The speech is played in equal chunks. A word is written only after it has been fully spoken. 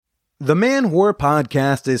The Man Whore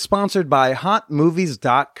Podcast is sponsored by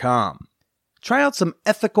HotMovies.com. Try out some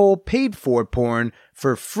ethical, paid-for porn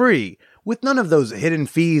for free with none of those hidden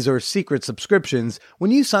fees or secret subscriptions when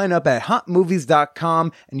you sign up at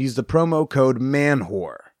HotMovies.com and use the promo code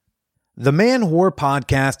MANWHORE. The Man Whore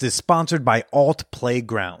Podcast is sponsored by Alt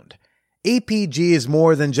Playground. APG is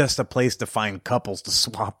more than just a place to find couples to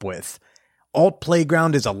swap with. Alt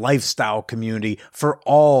Playground is a lifestyle community for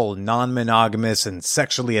all non-monogamous and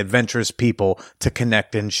sexually adventurous people to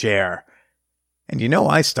connect and share. And you know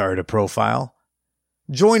I started a profile.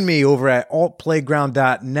 Join me over at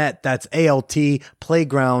altplayground.net. That's A-L-T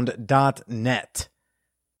playground.net.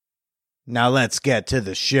 Now let's get to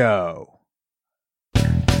the show.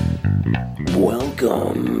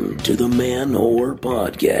 Welcome to the Man Whore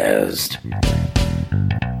Podcast.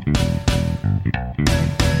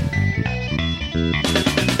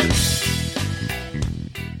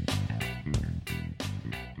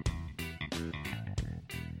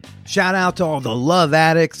 Shout out to all the love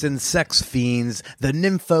addicts and sex fiends, the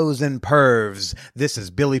nymphos and pervs. This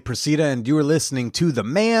is Billy Procida, and you're listening to the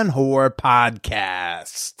Man Whore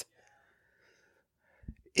Podcast.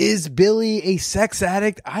 Is Billy a sex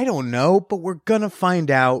addict? I don't know, but we're gonna find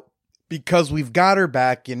out because we've got her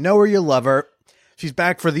back. You know her, you love her. She's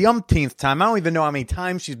back for the umpteenth time. I don't even know how many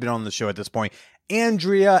times she's been on the show at this point.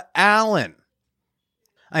 Andrea Allan.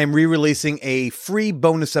 I am re-releasing a free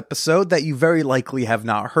bonus episode that you very likely have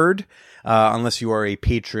not heard, unless you are a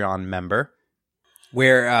Patreon member,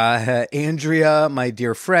 where Andrea, my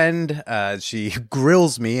dear friend, she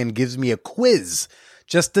grills me and gives me a quiz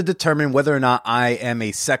just to determine whether or not I am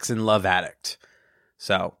a sex and love addict.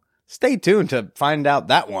 So stay tuned to find out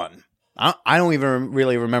that one. I don't even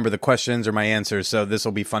really remember the questions or my answers, so this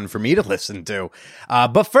will be fun for me to listen to.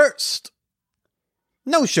 But first...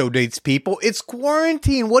 no show dates, people. It's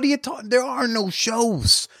quarantine. What are you talking? There are no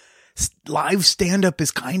shows. Live stand-up is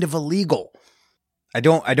kind of illegal. I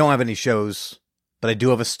don't have any shows, but I do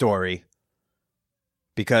have a story.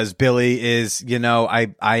 Because Billy is, I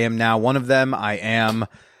am now one of them. I am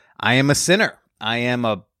a sinner. I am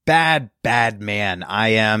a bad man. I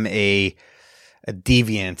am a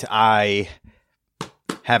deviant. I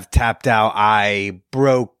have tapped out. I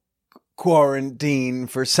broke quarantine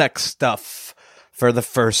for sex stuff. For the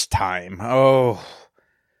first time. Oh.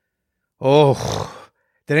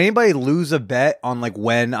 Did anybody lose a bet on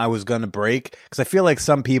when I was going to break? Because I feel like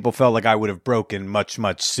some people felt like I would have broken much,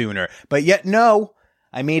 much sooner. But yet, no.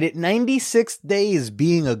 I made it 96 days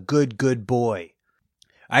being a good boy.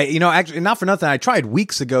 Actually, not for nothing. I tried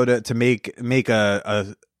weeks ago to make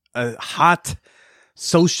a hot,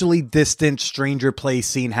 socially distant stranger play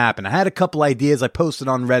scene happen. I had a couple ideas I posted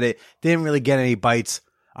on Reddit. Didn't really get any bites.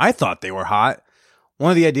 I thought they were hot. One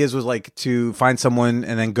of the ideas was to find someone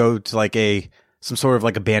and then go to some sort of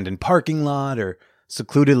abandoned parking lot or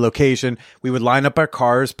secluded location. We would line up our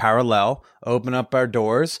cars parallel, open up our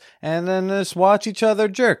doors, and then just watch each other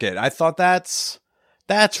jerk it. I thought that's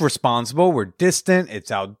responsible. We're distant. It's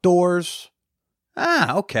outdoors.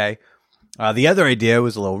 Okay. The other idea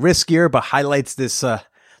was a little riskier, but highlights this the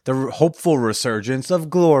hopeful resurgence of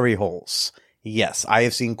glory holes. Yes, I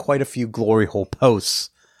have seen quite a few glory hole posts.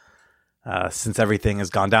 Since everything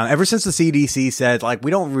has gone down. Ever since the CDC said,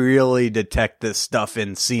 we don't really detect this stuff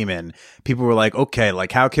in semen, people were like, okay,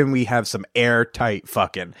 how can we have some airtight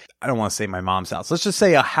fucking, I don't want to say my mom's house. Let's just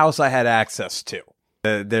say a house I had access to.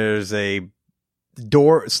 There's a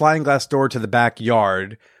sliding glass door to the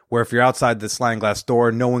backyard where if you're outside the sliding glass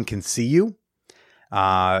door, no one can see you,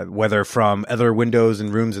 whether from other windows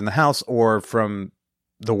and rooms in the house or from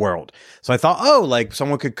the world. So I thought,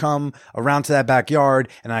 someone could come around to that backyard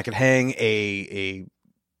and I could hang a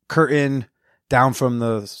curtain down from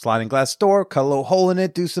the sliding glass door, cut a little hole in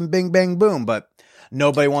it, do some bing, bang, boom. But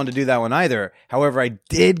nobody wanted to do that one either. However, I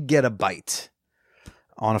did get a bite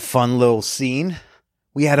on a fun little scene.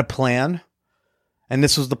 We had a plan. And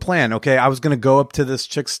this was the plan, okay? I was going to go up to this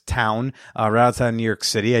chick's town right outside New York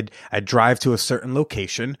City. I'd drive to a certain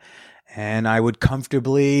location and I would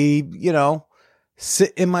comfortably,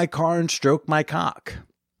 sit in my car and stroke my cock.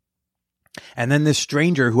 And then this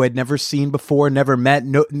stranger who I'd never seen before, never met,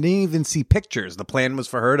 didn't even see pictures. The plan was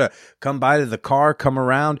for her to come by to the car, come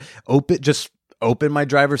around, open my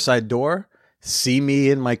driver's side door, see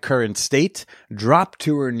me in my current state, drop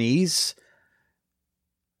to her knees,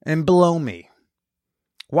 and blow me.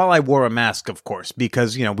 While I wore a mask, of course,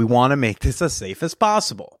 because, we want to make this as safe as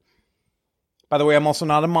possible. By the way, I'm also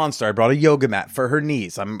not a monster. I brought a yoga mat for her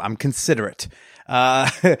knees. I'm considerate. It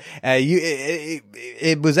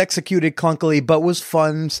was executed clunkily, but was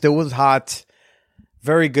fun. Still was hot.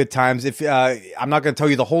 Very good times. If I'm not going to tell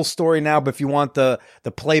you the whole story now, but if you want the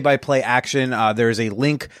play-by-play action, there's a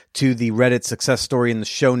link to the Reddit success story in the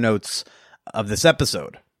show notes of this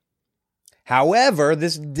episode. However,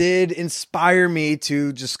 this did inspire me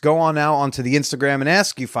to just go on out onto the Instagram and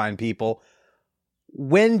ask you fine people,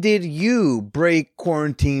 when did you break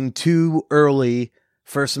quarantine too early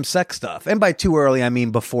for some sex stuff? And by too early, I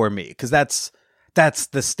mean before me, because that's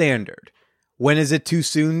the standard. When is it too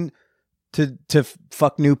soon to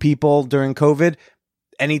fuck new people during COVID?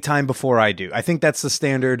 Anytime before I do. I think that's the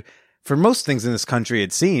standard for most things in this country,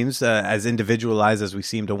 it seems, as individualized as we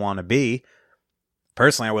seem to want to be.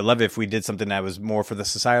 Personally, I would love it if we did something that was more for the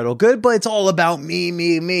societal good, but it's all about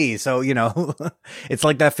me. So, you know, it's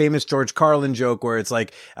like that famous George Carlin joke where it's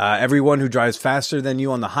like, everyone who drives faster than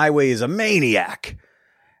you on the highway is a maniac,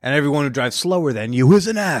 and everyone who drives slower than you is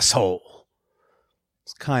an asshole.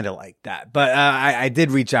 It's kind of like that. But I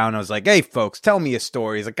did reach out and I was like, hey, folks, tell me your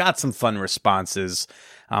stories. I got some fun responses.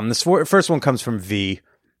 This first one comes from V.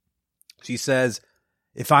 She says,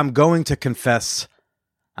 if I'm going to confess,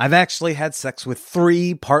 I've actually had sex with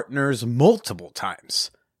 3 partners multiple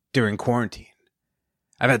times during quarantine.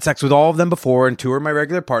 I've had sex with all of them before, and 2 are my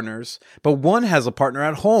regular partners, but 1 has a partner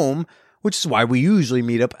at home, which is why we usually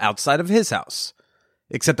meet up outside of his house.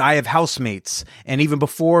 Except I have housemates, and even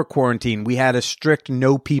before quarantine, we had a strict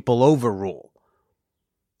no people over rule.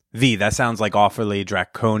 V, that sounds like awfully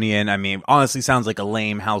draconian. I mean, honestly sounds like a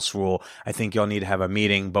lame house rule. I think y'all need to have a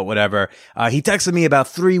meeting, but whatever. He texted me about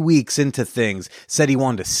 3 weeks into things, said he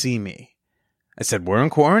wanted to see me. I said, we're in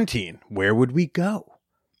quarantine. Where would we go?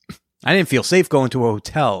 I didn't feel safe going to a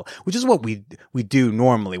hotel, which is what we do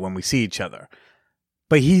normally when we see each other.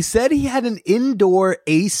 But he said he had an indoor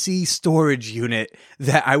AC storage unit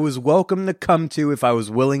that I was welcome to come to if I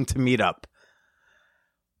was willing to meet up.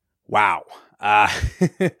 Wow.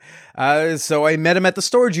 So I met him at the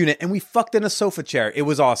storage unit and we fucked in a sofa chair. It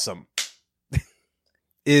was awesome. It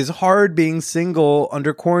is hard being single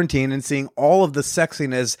under quarantine and seeing all of the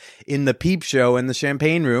sexiness in the peep show and the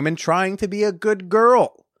champagne room and trying to be a good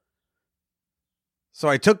girl. So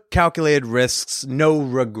I took calculated risks, no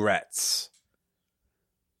regrets.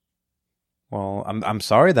 Well, I'm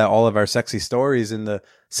sorry that all of our sexy stories in the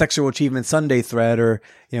Sexual Achievement Sunday thread, or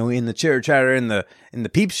in the chitter chatter in the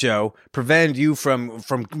peep show, prevent you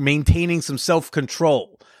from maintaining some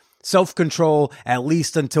self-control at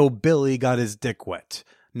least until Billy got his dick wet.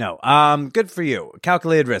 No, good for you.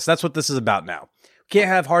 Calculated risk. That's what this is about now. We can't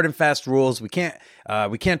have hard and fast rules. We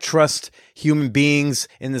can't trust human beings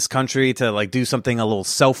in this country to do something a little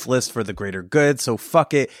selfless for the greater good. So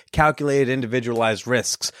fuck it. Calculated, individualized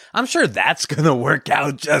risks. I'm sure that's going to work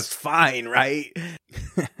out just fine, right?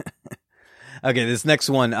 Okay, this next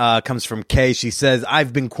one comes from Kay. She says,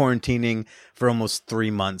 I've been quarantining for almost 3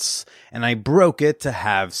 months, and I broke it to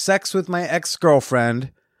have sex with my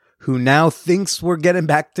ex-girlfriend, who now thinks we're getting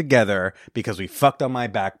back together because we fucked on my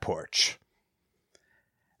back porch.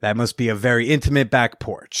 That must be a very intimate back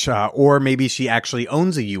porch. Or maybe she actually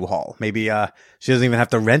owns a U-Haul. Maybe she doesn't even have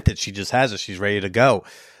to rent it. She just has it. She's ready to go.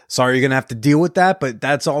 Sorry you're going to have to deal with that, but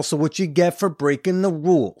that's also what you get for breaking the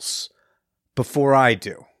rules before I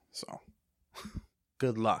do. So,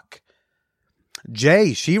 good luck.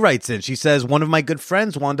 Jay, she writes in. She says, one of my good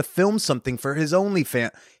friends wanted to film something for his OnlyFans.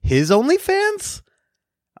 His OnlyFans?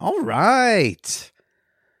 All right.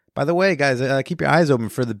 By the way, guys, keep your eyes open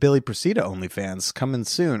for the Billy Procida OnlyFans coming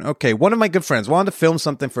soon. Okay, one of my good friends wanted to film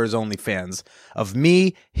something for his OnlyFans of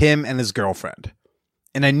me, him, and his girlfriend.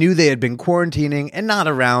 And I knew they had been quarantining and not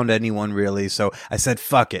around anyone really, so I said,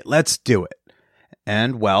 fuck it, let's do it.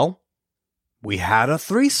 And, well, we had a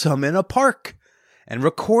threesome in a park and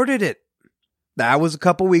recorded it. That was a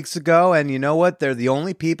couple weeks ago, and you know what? They're the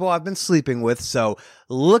only people I've been sleeping with, so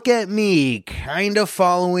look at me kind of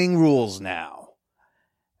following rules now.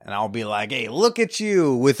 And I'll be like, hey, look at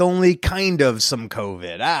you with only kind of some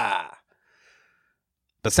COVID.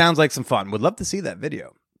 But sounds like some fun. Would love to see that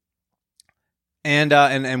video. And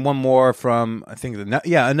one more from, I think,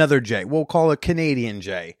 another Jay. We'll call it Canadian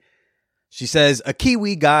Jay. She says, a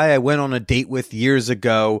Kiwi guy I went on a date with years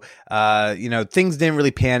ago. Things didn't really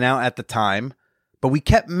pan out at the time, but we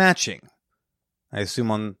kept matching. I assume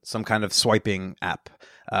on some kind of swiping app.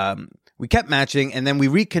 We kept matching, and then we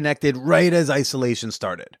reconnected right as isolation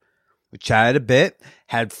started. We chatted a bit,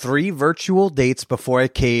 had 3 virtual dates before I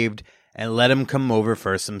caved, and let him come over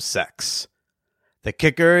for some sex. The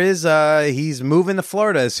kicker is he's moving to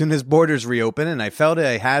Florida as soon as borders reopen, and I felt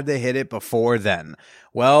I had to hit it before then.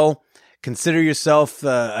 Well, consider yourself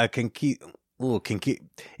a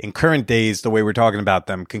in current days, the way we're talking about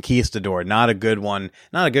them, conquistador, not a good one,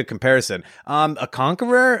 not a good comparison. A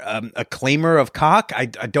conqueror, a claimer of cock. I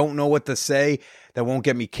don't know what to say that won't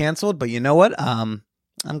get me canceled, but you know what? I'm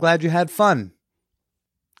glad you had fun.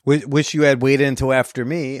 Wish you had waited until after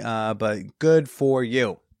me, but good for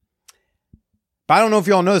you. But I don't know if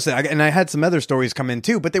y'all noticed that, and I had some other stories come in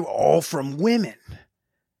too, but they were all from women.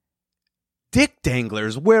 Dick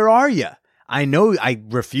danglers, where are you? I know I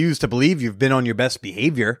refuse to believe you've been on your best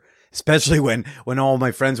behavior, especially when all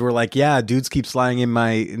my friends were like, yeah, dudes keep sliding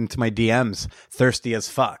into my DMs, thirsty as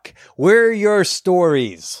fuck. Where are your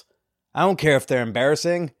stories? I don't care if they're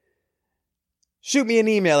embarrassing. Shoot me an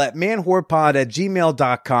email at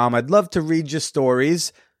manwhorepod@gmail.com. I'd love to read your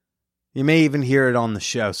stories. You may even hear it on the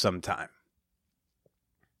show sometime.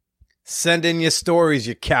 Send in your stories,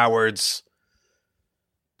 you cowards.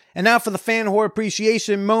 And now for the fan whore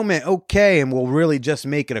appreciation moment. Okay, and we'll really just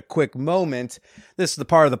make it a quick moment. This is the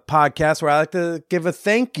part of the podcast where I like to give a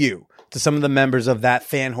thank you to some of the members of that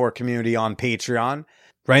fan whore community on Patreon.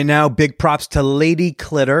 Right now, big props to Lady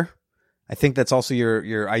Clitter. I think that's also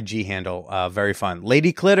your IG handle. Very fun.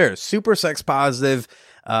 Lady Clitter, super sex positive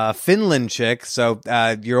Finland chick. So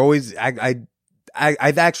you're always...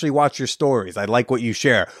 I've actually watched your stories. I like what you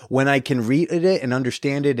share. When I can read it and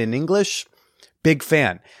understand it in English... Big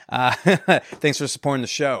fan. Thanks for supporting the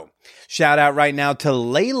show. Shout out right now to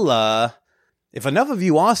Layla. If enough of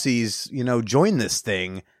you Aussies, join this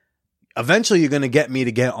thing, eventually you're going to get me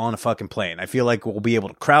to get on a fucking plane. I feel like we'll be able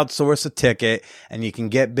to crowdsource a ticket and you can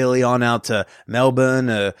get Billy on out to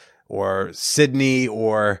Melbourne or Sydney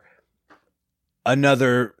or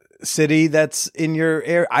another city that's in your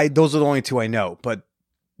area. Those are the only two I know, but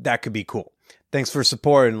that could be cool. Thanks for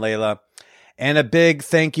supporting, Layla. And a big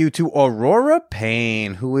thank you to Aurora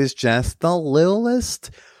Payne, who is just the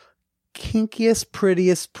littlest, kinkiest,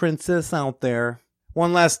 prettiest princess out there.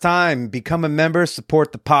 One last time, become a member,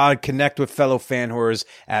 support the pod, connect with fellow fan whores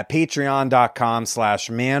at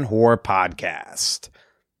patreon.com/manwhorepodcast.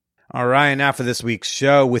 All right, now for this week's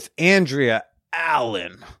show with Andrea,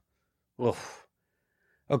 Allan. Oof.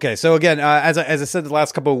 Okay, so again, as I said the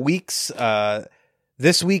last couple of weeks,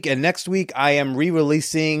 this week and next week, I am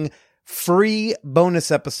re-releasing free bonus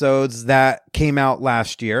episodes that came out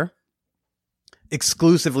last year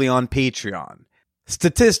exclusively on Patreon.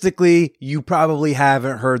 Statistically, you probably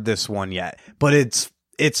haven't heard this one yet, but it's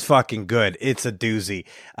fucking good. It's a doozy.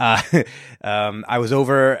 I was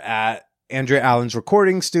over at Andrea Allan's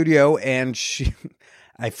recording studio and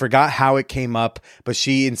I forgot how it came up, but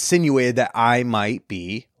she insinuated that I might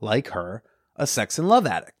be, like her, a sex and love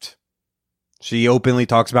addict. She openly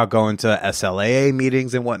talks about going to SLAA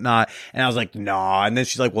meetings and whatnot. And I was like, nah. And then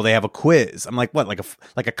she's like, well, they have a quiz. I'm like, what?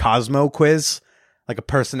 Like a Cosmo quiz? Like a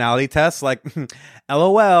personality test? Like,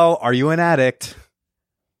 LOL, are you an addict?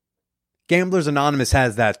 Gamblers Anonymous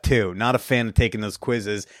has that too. Not a fan of taking those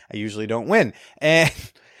quizzes. I usually don't win. And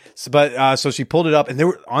so she pulled it up and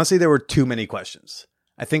there were too many questions.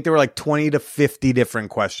 I think there were like 20 to 50 different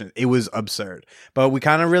questions. It was absurd. But we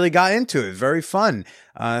kind of really got into it. It was very fun.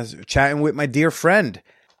 Chatting with my dear friend.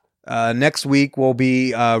 Next week, we'll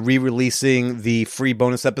be re-releasing the free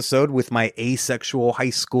bonus episode with my asexual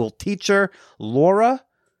high school teacher, Laura.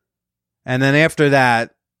 And then after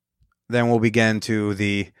that, then we'll begin to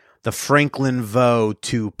the Franklin Vo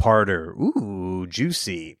 2-parter. Ooh,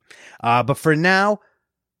 juicy. But for now,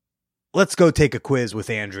 let's go take a quiz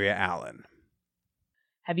with Andrea Allan.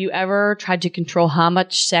 Have you ever tried to control how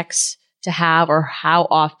much sex to have or how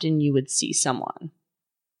often you would see someone?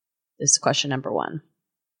 This is question number 1.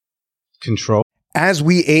 Control. As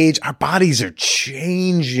we age, our bodies are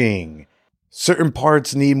changing. Certain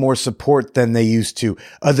parts need more support than they used to.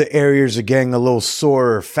 Other areas are getting a little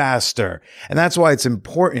sorer faster. And that's why it's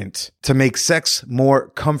important to make sex more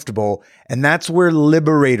comfortable. And that's where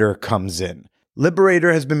Liberator comes in.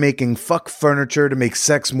 Liberator has been making fuck furniture to make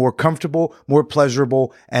sex more comfortable, more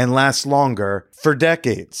pleasurable, and last longer for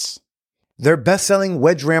decades. Their best-selling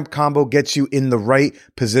wedge ramp combo gets you in the right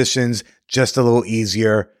positions just a little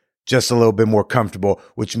easier, just a little bit more comfortable,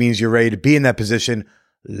 which means you're ready to be in that position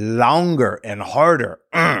longer and harder.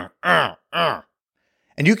 And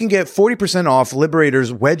you can get 40% off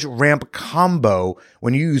Liberator's wedge ramp combo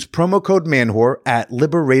when you use promo code MANWHORE at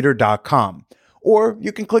Liberator.com. Or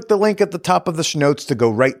you can click the link at the top of the show notes to go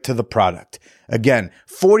right to the product. Again,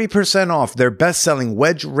 40% off their best-selling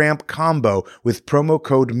wedge ramp combo with promo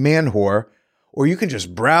code MANWHORE. Or you can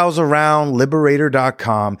just browse around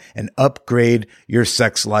Liberator.com and upgrade your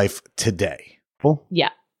sex life today. Cool? Yeah.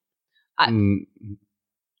 You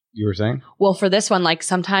were saying? Well, for this one, like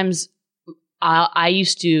sometimes I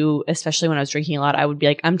used to, especially when I was drinking a lot, I would be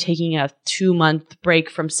like, I'm taking a 2-month break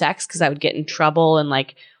from sex because I would get in trouble and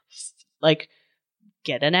like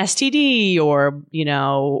get an STD or,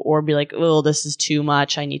 or be like, oh, this is too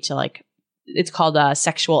much. I need to it's called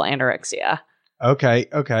sexual anorexia. Okay.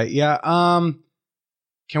 Yeah.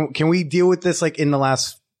 Can we deal with this like in the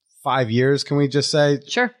last 5 years? Can we just say?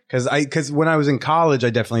 Sure. Because when I was in college, I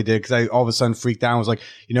definitely did. Because I all of a sudden freaked out. I was like,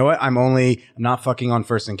 you know what? I'm not fucking on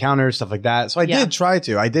first encounters, stuff like that. So I did try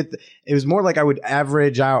to. It was more like I would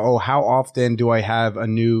average out. How often do I have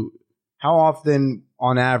how often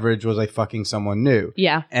on average was I fucking someone new?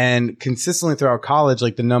 Yeah. And consistently throughout college,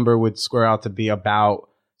 like the number would square out to be about,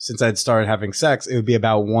 since I'd started having sex, it would be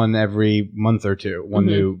about one every month or two, one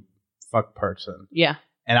new fuck person. Yeah.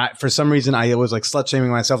 And for some reason, I was like slut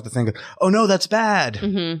shaming myself to think, oh no, that's bad.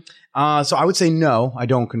 Mm-hmm. So I would say no, I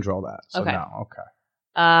don't control that. So okay. No,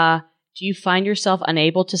 okay. Do you find yourself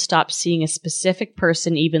unable to stop seeing a specific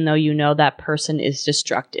person even though you know that person is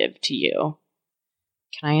destructive to you?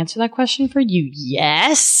 Can I answer that question for you?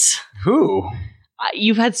 Yes. Who?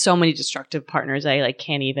 You've had so many destructive partners. I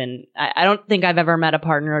can't even. I don't think I've ever met a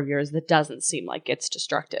partner of yours that doesn't seem like it's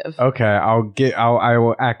destructive. Okay, I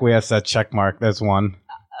will acquiesce that check mark. There's one.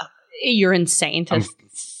 You're insane to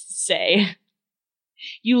say.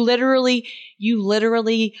 You literally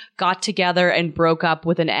got together and broke up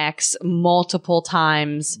with an ex multiple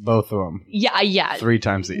times. Both of them. Yeah. 3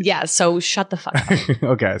 times each. Yeah. So shut the fuck up.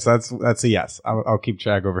 Okay, so that's a yes. I'll keep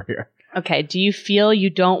track over here. Okay. Do you feel you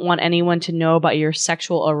don't want anyone to know about your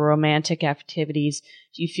sexual or romantic activities?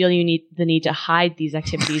 Do you feel you need to hide these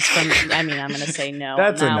activities from? I mean, I'm going to say no.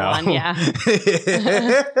 That's on a that no. One.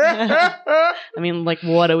 Yeah. I mean, like,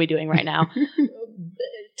 what are we doing right now?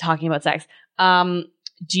 Talking about sex.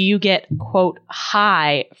 Do you get, quote,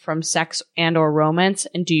 high from sex and or romance,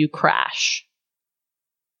 and do you crash?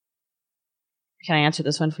 Can I answer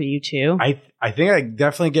this one for you too? I think I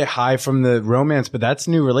definitely get high from the romance, but that's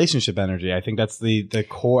new relationship energy. I think that's the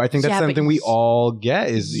core. I think that's something we all get.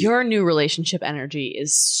 Is your new relationship energy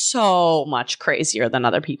is so much crazier than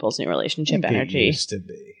other people's new relationship energy. It used to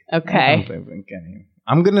be. Okay.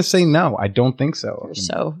 I'm gonna say no. I don't think so. You're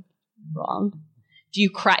so wrong. Do you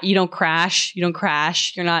cry? You don't crash. You're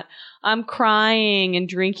not. I'm crying and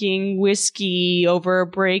drinking whiskey over a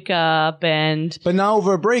breakup but not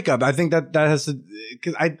over a breakup. I think that has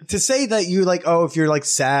to say that you like, oh, if you're like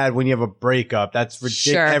sad when you have a breakup, that's ridiculous.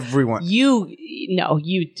 Sure. Everyone. You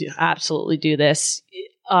do absolutely do this.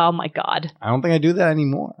 Oh my God. I don't think I do that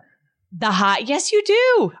anymore. The high. Yes, you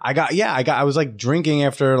do. I was like drinking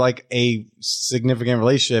after like a significant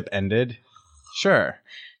relationship ended. Sure.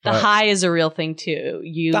 The high is a real thing too.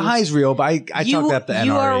 The high is real, but I chalk that the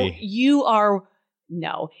NRE. You are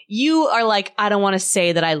like, I don't want to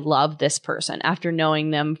say that I love this person after knowing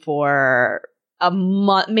them for a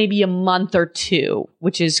month, maybe a month or two,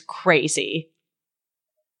 which is crazy.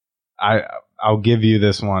 I'll give you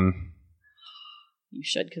this one. You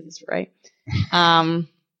should, because it's right.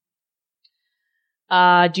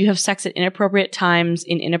 Do you have sex at inappropriate times,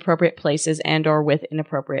 in inappropriate places, and or with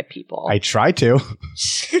inappropriate people? I try to.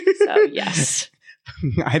 So yes.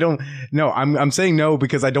 I don't. No, I'm saying no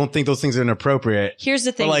because I don't think those things are inappropriate. Here's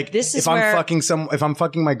the thing. But like, this is if I'm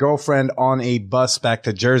fucking my girlfriend on a bus back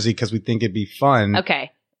to Jersey because we think it'd be fun.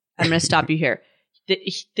 Okay, I'm going to stop you here.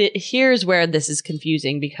 Here's where this is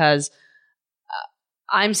confusing because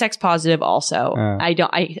I'm sex positive. Also,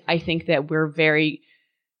 I think that we're very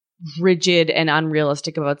rigid and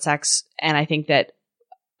unrealistic about sex, and I think that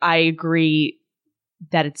I agree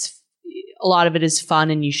that a lot of it is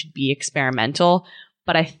fun and you should be experimental,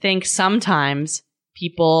 but I think sometimes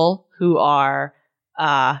people who are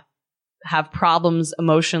have problems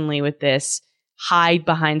emotionally with this hide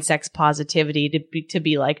behind sex positivity to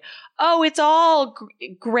be like, oh, it's all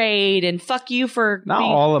great and fuck you for not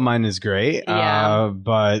all of mine is great. Yeah.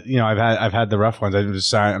 But you know, I've had the rough ones.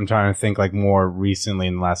 I'm trying to think like more recently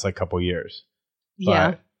in the last like couple years. But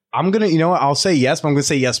yeah. I'm gonna, you know what? I'll say yes, but I'm gonna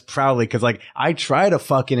say yes proudly because like I try to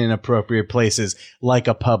fuck in inappropriate places like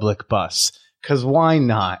a public bus. Because why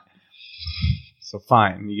not? So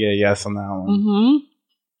fine, you get a yes on that one.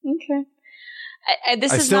 Mm-hmm. Okay.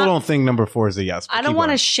 I still don't think number 4 is a yes. I don't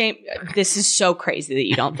want to shame. This is so crazy that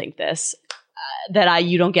you don't think this.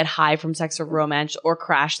 You don't get high from sex or romance or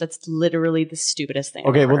crash. That's literally the stupidest thing.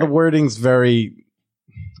 Okay, well the wording's very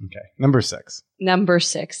okay. Number 6. Number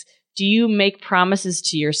 6. Do you make promises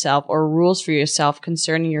to yourself or rules for yourself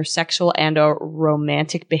concerning your sexual and or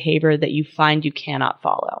romantic behavior that you find you cannot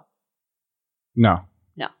follow? No.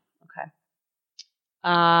 No. Okay.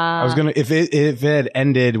 I was gonna if it had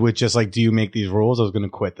ended with just like, do you make these rules? I was gonna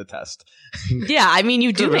quit the test. Yeah, I mean,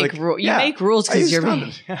 you do make rules. You make rules because you're.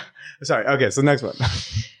 Yeah. Sorry. Okay, so next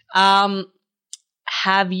one.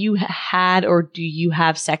 Have you had or do you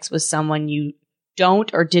have sex with someone you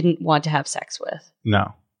don't or didn't want to have sex with?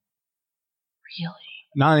 No. Really?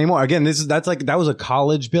 Not anymore. Again, that was a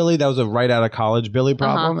college Billy. That was a right out of college Billy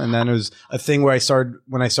problem. And then it was a thing where I've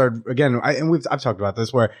talked about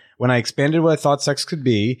this, where when I expanded what I thought sex could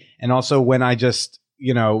be, and also when I just,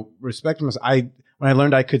 respected myself, when I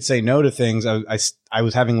learned I could say no to things, I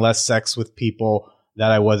was having less sex with people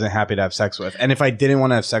that I wasn't happy to have sex with. And if I didn't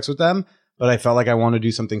want to have sex with them, but I felt like I wanted to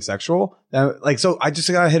do something sexual, so I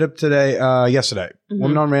just got hit up yesterday.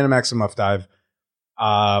 Woman on Random Acts of Muff Dive.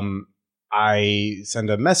 I send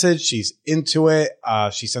a message. She's into it.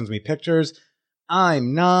 She sends me pictures.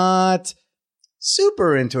 I'm not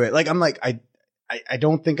super into it. I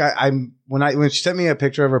don't think I'm when she sent me a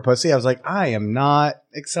picture of her pussy, I was like, I am not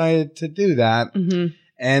excited to do that. Mm-hmm.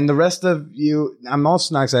 And the rest of you, I'm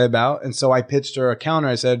also not excited about. And so I pitched her a counter.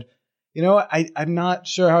 I said, you know what? I'm not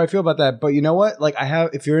sure how I feel about that, but you know what?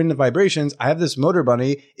 If you're into vibrations, I have this motor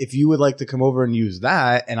bunny. If you would like to come over and use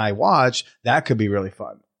that and I watch, that could be really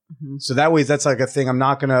fun. Mm-hmm. So that way, that's like a thing. I'm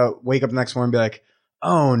not going to wake up the next morning and be like,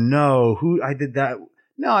 oh no, I did that.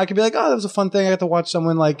 No, I could be like, oh, that was a fun thing. I got to watch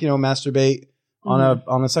someone masturbate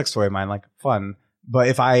on a sex toy of mine, like fun. But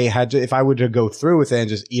if I were to go through with it and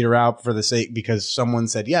just eat her out for the sake because someone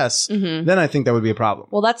said yes, then I think that would be a problem.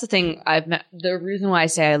 Well, that's the thing. The reason why I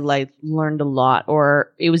say I learned a lot,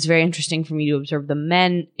 or it was very interesting for me to observe the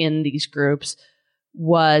men in these groups,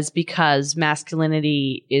 was because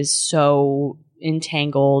masculinity is so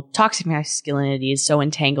entangled. Toxic masculinity is so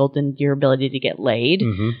entangled in your ability to get laid,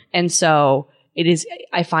 and so it is.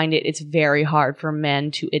 I find it's very hard for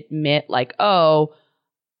men to admit, oh,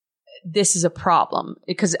 this is a problem,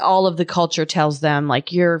 because all of the culture tells them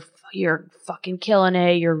you're fucking killing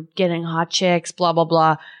it, you're getting hot chicks, blah blah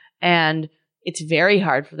blah, and it's very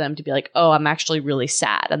hard for them to be like, oh, I'm actually really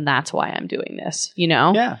sad and that's why I'm doing this,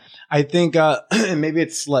 Yeah, I think maybe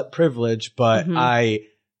it's slut privilege, but I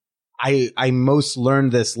most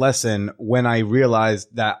learned this lesson when I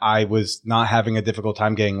realized that I was not having a difficult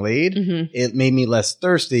time getting laid. It made me less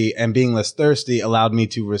thirsty, and being less thirsty allowed me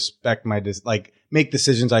to respect make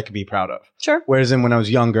decisions I could be proud of. Sure. Whereas when I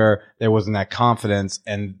was younger, there wasn't that confidence,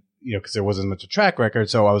 and because there wasn't much a track record.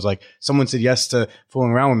 So I was like, someone said yes to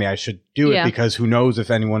fooling around with me, I should do it, because who knows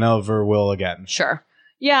if anyone ever will again. Sure.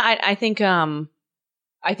 Yeah, I think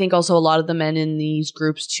also a lot of the men in these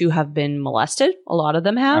groups too have been molested. A lot of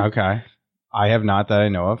them have. Okay. I have not, that I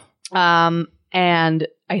know of. And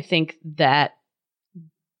I think that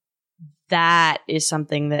is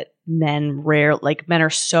something that men are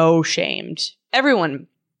so shamed. Everyone,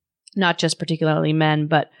 not just particularly men,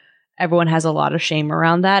 but everyone has a lot of shame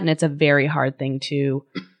around that. And it's a very hard thing to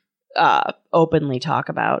openly talk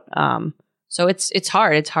about. So it's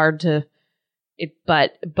hard. It's hard to,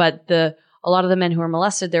 but a lot of the men who are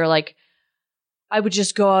molested, they're like, I would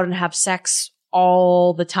just go out and have sex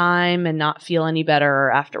all the time and not feel any better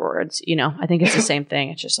afterwards. I think it's the same thing.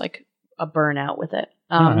 It's just like a burnout with it.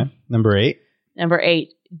 All right. Number 8.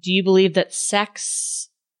 Do you believe that sex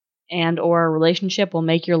and or a relationship will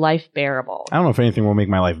make your life bearable? I don't know if anything will make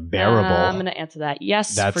my life bearable. I'm going to answer that.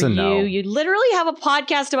 Yes, that's for a you. no. You literally have a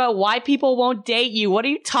podcast about why people won't date you. What are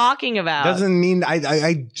you talking about? Doesn't mean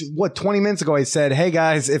 20 minutes ago I said, hey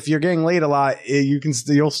guys, if you're getting laid a lot,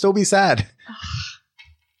 you'll still be sad. Okay.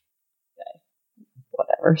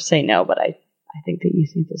 Whatever. Say no, but I think that you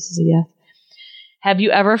think this is a yes. Have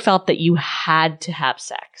you ever felt that you had to have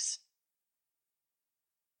sex?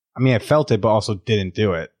 I mean, I felt it, but also didn't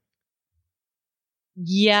do it.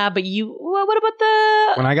 Yeah, but what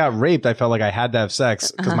about when I got raped, I felt like I had to have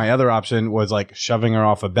sex because my other option was shoving her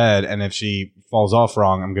off a bed, and if she falls off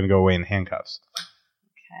wrong, I'm going to go away in handcuffs.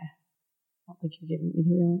 Okay. I don't think you're giving me the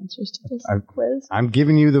real answers to this quiz. I'm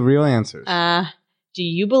giving you the real answers. Do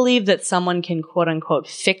you believe that someone can quote unquote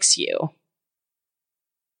fix you?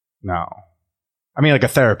 No. I mean, like a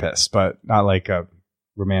therapist, but not like a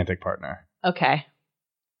romantic partner. Okay.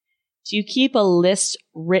 Do you keep a list,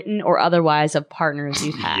 written or otherwise, of partners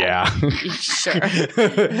you've had? Yeah. Sure.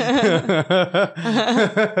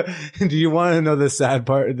 Do you want to know the sad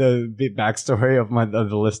part, the backstory of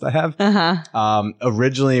the list I have?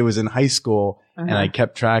 Originally, it was in high school, and I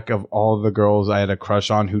kept track of all the girls I had a crush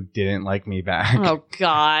on who didn't like me back. Oh,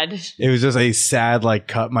 God. It was just a sad,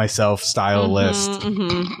 cut myself style list.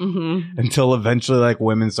 Until eventually,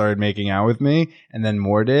 women started making out with me, and then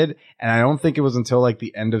more did. And I don't think it was until,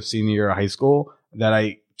 the end of senior year of high school that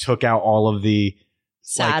I took out all of the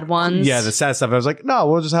sad ones. Yeah, the sad stuff. I was like, no,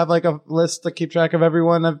 we'll just have like a list to keep track of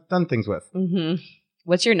everyone I've done things with. Mm-hmm.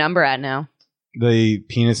 What's your number at now? The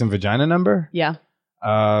penis and vagina number? Yeah.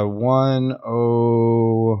 10.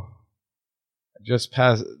 Just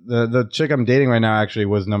passed. The chick I'm dating right now actually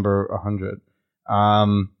was number 100.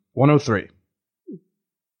 103. All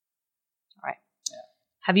right. Yeah.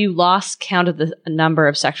 Have you lost count of the number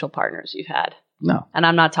of sexual partners you've had? No. And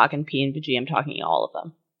I'm not talking P and G. I'm talking all of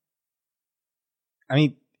them. I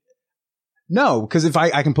mean, no, because if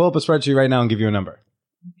I can pull up a spreadsheet right now and give you a number.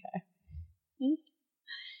 Okay.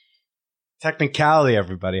 Technicality,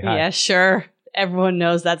 everybody. Hi. Yeah, sure. Everyone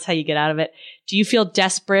knows that's how you get out of it. Do you feel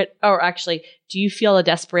desperate, or actually, do you feel a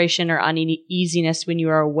desperation or uneasiness when you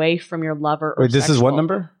are away from your lover? Or wait, this is what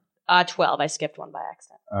number? 12. I skipped one by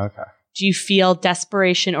accident. Okay. Do you feel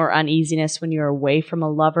desperation or uneasiness when you're away from a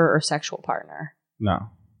lover or sexual partner? No.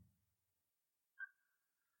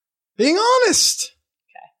 Being honest.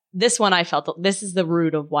 Okay. This one I felt, this is the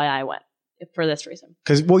root of why I went for this reason.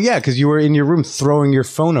 Because you were in your room throwing your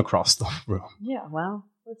phone across the room. Yeah, well,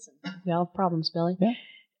 listen, we all have problems, Billy.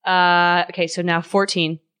 Yeah. Okay, so now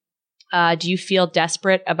 14. Do you feel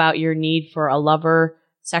desperate about your need for a lover,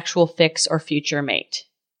 sexual fix, or future mate?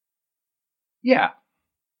 Yeah.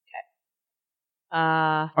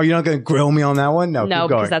 Are you not going to grill me on that one? No,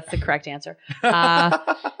 because that's the correct answer.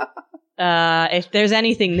 If there's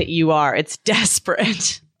anything that you are, it's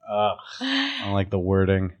desperate. I don't like the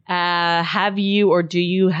wording. Have you or do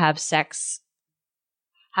you have sex?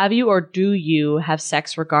 Have you or do you have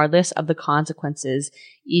sex regardless of the consequences,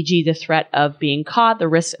 e.g. the threat of being caught, the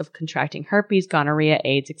risk of contracting herpes, gonorrhea,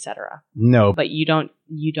 AIDS, etc.? No. But you don't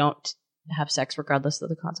have sex regardless of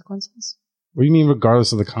the consequences? What do you mean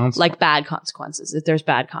regardless of the consequences? Like bad consequences, if there's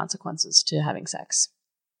bad consequences to having sex.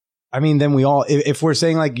 I mean, then we all, if we're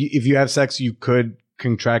saying like if you have sex, you could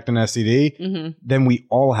contract an STD, then we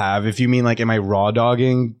all have. If you mean like, am I raw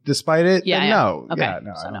dogging despite it? Yeah. No. Okay. Yeah,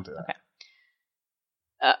 no, So I don't do that. Okay.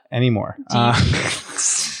 Anymore.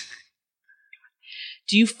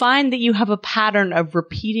 Do you find that you have a pattern of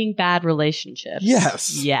repeating bad relationships?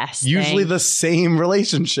 Yes. Yes. Usually the same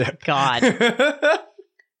relationship. God.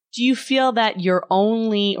 Do you feel that your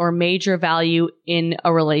only or major value in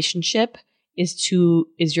a relationship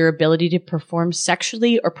is your ability to perform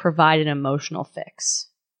sexually or provide an emotional fix?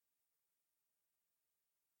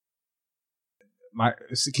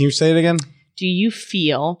 Can you say it again? Do you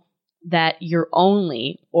feel that your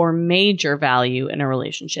only or major value in a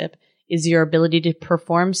relationship is your ability to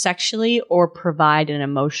perform sexually or provide an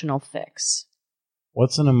emotional fix?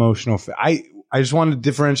 What's an emotional fix? I just want to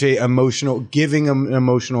differentiate giving an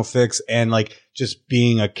emotional fix and like just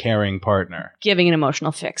being a caring partner. Giving an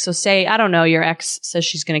emotional fix. So say, I don't know, your ex says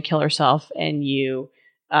she's going to kill herself and you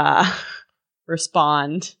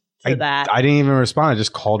respond to that. I didn't even respond. I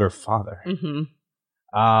just called her father. Mm-hmm.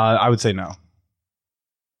 I would say no.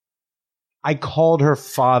 I called her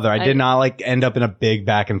father. I did not like end up in a big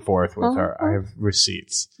back and forth with her. I have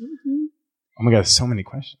receipts. Mm-hmm. Oh my God, so many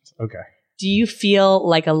questions. Okay. Do you feel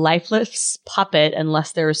like a lifeless puppet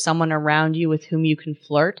unless there is someone around you with whom you can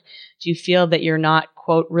flirt? Do you feel that you're not,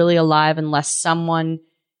 quote, really alive unless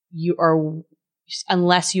you are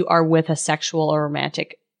with a sexual or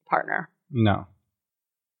romantic partner? No.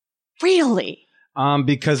 Really?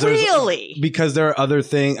 Because there are other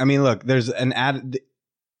things. I mean, look, there's an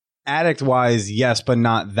addict wise, yes, but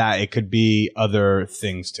not that. It could be other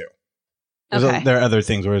things too. There are other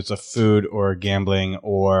things where it's a food or gambling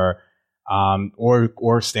or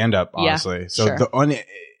stand up, honestly. Yeah, so sure.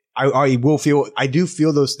 I do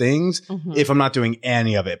feel those things if I'm not doing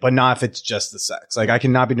any of it, but not if it's just the sex. Like I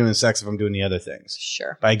cannot be doing sex if I'm doing the other things.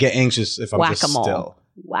 Sure. But I get anxious if I'm just still.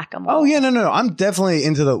 Whack-a-mole. Oh yeah, no. I'm definitely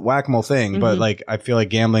into the whack-a-mole thing, but like I feel like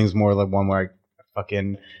gambling's more like one where I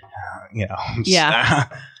fucking, yeah,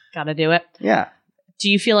 gotta do it. Yeah. Do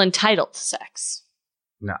you feel entitled to sex?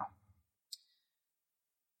 No.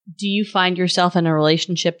 Do you find yourself in a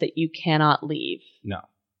relationship that you cannot leave? No.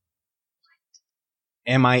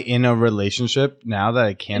 Am I in a relationship now that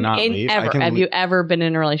I cannot leave? Have you ever been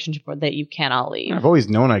in a relationship that you cannot leave? I've always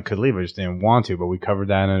known I could leave. I just didn't want to, but we covered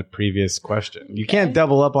that in a previous question. You can't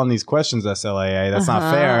double up on these questions, SLAA. That's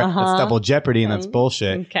not fair. That's double jeopardy, and that's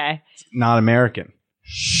bullshit. Okay. It's not American.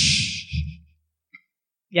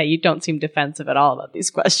 Yeah, you don't seem defensive at all about these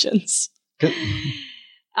questions.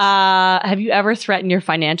 Have you ever threatened your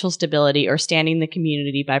financial stability or standing in the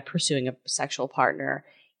community by pursuing a sexual partner?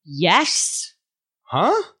 Yes.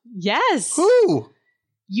 Huh? Yes. Who?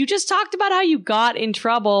 You just talked about how you got in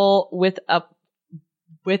trouble with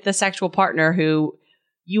a sexual partner who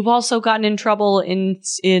you've also gotten in trouble in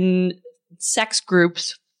sex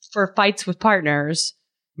groups for fights with partners.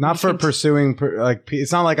 Not for pursuing,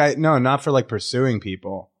 it's not like not for like pursuing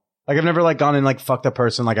people. Like I've never like gone and like fucked a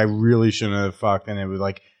person like I really shouldn't have fucked, and it was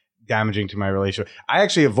like damaging to my relationship. I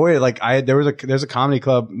actually avoided there's a comedy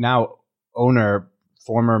club now owner,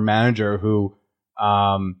 former manager who,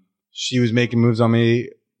 she was making moves on me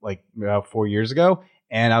like about 4 years ago.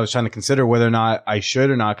 And I was trying to consider whether or not I should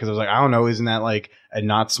or not, because I was like, I don't know, isn't that like a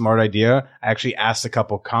not smart idea? I actually asked a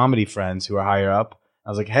couple comedy friends who are higher up. I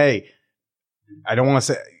was like, hey, I don't want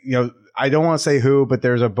to say who, but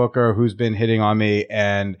there's a booker who's been hitting on me,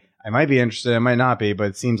 and I might be interested, I might not be, but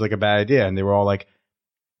it seems like a bad idea. And they were all like,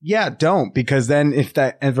 yeah, don't, because then if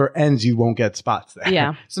that ever ends, you won't get spots there.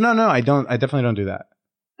 Yeah. So no, I definitely don't do that.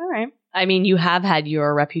 All right. I mean, you have had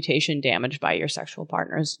your reputation damaged by your sexual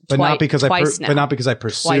partners, but not because I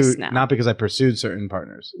pursued certain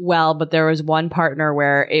partners. Well, but there was one partner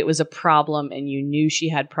where it was a problem, and you knew she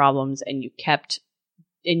had problems, and you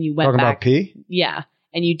went Talking back. About P? Yeah,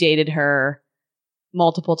 and you dated her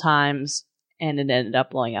multiple times, and it ended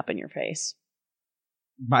up blowing up in your face.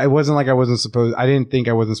 But it wasn't like I didn't think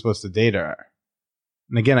I wasn't supposed to date her.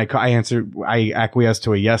 And again, I acquiesced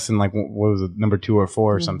to a yes in like, what was it, number 2 or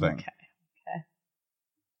 4 or something. Okay.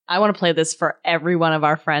 I want to play this for every one of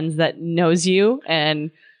our friends that knows you,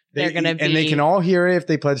 and they're going to be... And they can all hear it if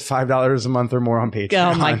they pledge $5 a month or more on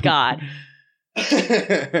Patreon. Oh my God.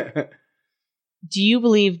 Do you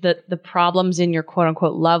believe that the problems in your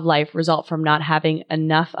quote-unquote love life result from not having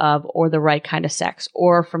enough of or the right kind of sex,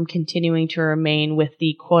 or from continuing to remain with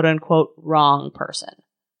the quote-unquote wrong person?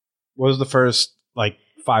 What was the first,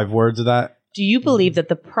 5 words of that? Do you believe that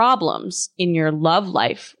the problems in your love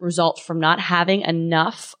life result from not having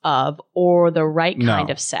enough of or the right kind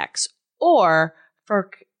of sex, or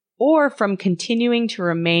from continuing to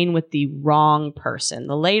remain with the wrong person?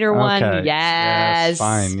 The later one, yes. Yes,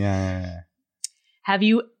 fine, yeah. Have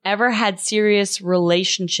you ever had serious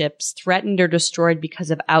relationships threatened or destroyed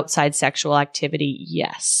because of outside sexual activity?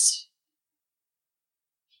 Yes.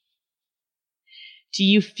 Do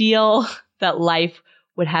you feel that life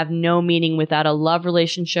would have no meaning without a love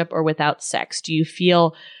relationship or without sex? Do you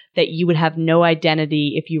feel that you would have no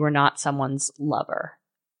identity if you were not someone's lover?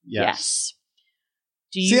 Yes.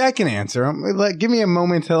 Do you See, I can answer. Give me a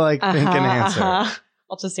moment to think and answer.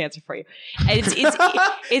 I'll just answer for you. It's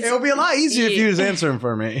It'll be a lot easier if you just answer them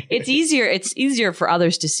for me. It's easier for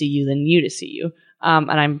others to see you than you to see you.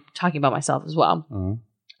 And I'm talking about myself as well.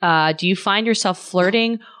 Uh-huh. Do you find yourself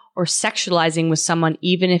flirting or sexualizing with someone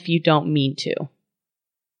even if you don't mean to?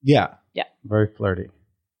 Yeah. Yeah. Very flirty.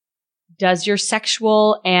 Does your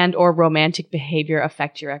sexual and or romantic behavior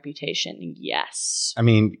affect your reputation? Yes. I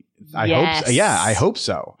mean, I hope so. Yeah, I hope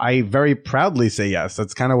so. I very proudly say yes.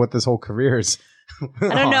 That's kind of what this whole career is. I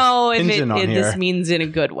don't know if this means in a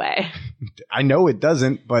good way. I know it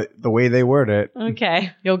doesn't, but the way they word it.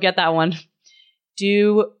 Okay. You'll get that one.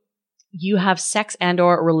 Do you have sex and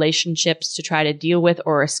or relationships to try to deal with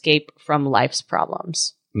or escape from life's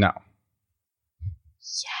problems? No.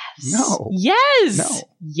 Yes. No. Yes. No.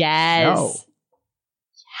 Yes. No.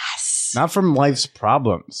 Yes. Not from life's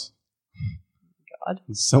problems. God.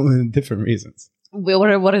 So many different reasons. What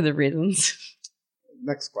are the reasons?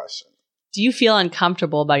 Next question. Do you feel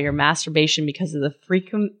uncomfortable about your masturbation because of the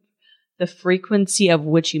frequency of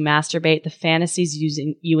which you masturbate, the fantasies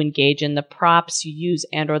you engage in, the props you use,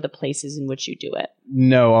 and or the places in which you do it?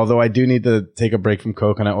 No, although I do need to take a break from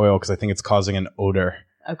coconut oil because I think it's causing an odor.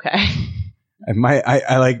 Okay. I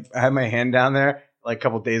had my hand down there like a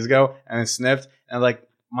couple days ago and I sniffed and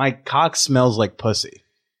my cock smells like pussy.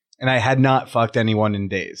 And I had not fucked anyone in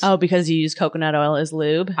days. Oh, because you use coconut oil as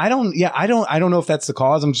lube? I don't know if that's the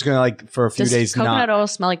cause. I'm just gonna for a few days. Does coconut oil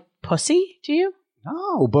smell like pussy to you?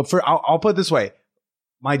 No, but I'll put it this way.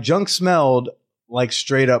 My junk smelled like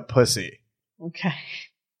straight up pussy. Okay.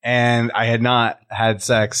 And I had not had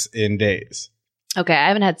sex in days. Okay, I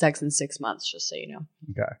haven't had sex in 6 months, just so you know.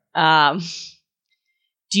 Okay.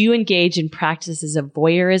 Do you engage in practices of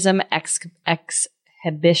voyeurism,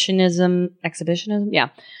 exhibitionism? Yeah.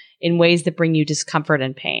 In ways that bring you discomfort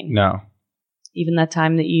and pain? No. Even that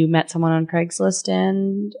time that you met someone on Craigslist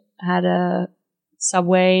and had a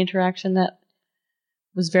subway interaction that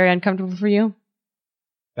was very uncomfortable for you?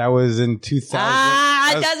 That was in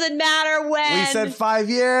 2000. It doesn't matter when. We said 5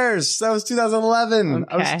 years. That was 2011.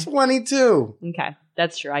 Okay. I was 22. Okay.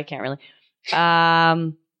 That's true. I can't really.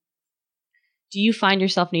 Do you find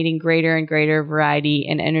yourself needing greater and greater variety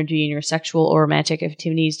and energy in your sexual or romantic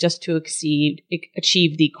activities just to achieve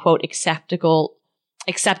the quote acceptable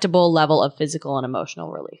level of physical and emotional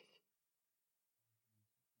relief?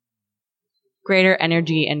 Greater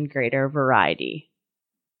energy and greater variety.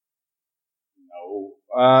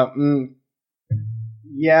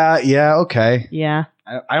 Yeah, okay. Yeah.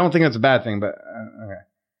 I don't think that's a bad thing, but okay.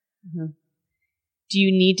 Mm-hmm. Do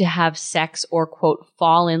you need to have sex or, quote,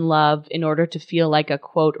 fall in love in order to feel like a,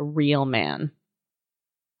 quote, real man?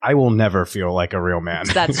 I will never feel like a real man.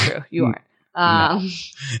 That's true. You aren't.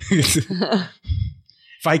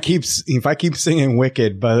 If I keep singing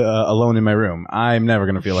Wicked, but alone in my room, I'm never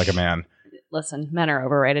going to feel like a man. Listen, men are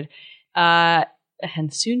overrated.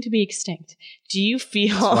 And soon to be extinct. Do you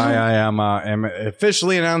feel... That's why I am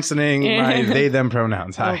officially announcing my they, them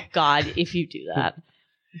pronouns. Hi. Oh, God, if you do that.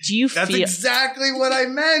 Do you feel... That's exactly what I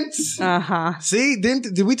meant. Uh-huh. See,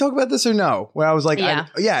 did we talk about this or no? Where I was like,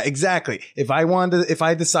 yeah, exactly. If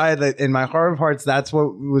I decided that in my heart of hearts, that's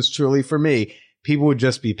what was truly for me, people would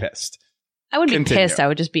just be pissed. I wouldn't be pissed. I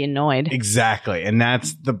would just be annoyed. Exactly. And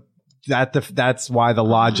that's why the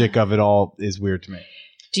logic of it all is weird to me.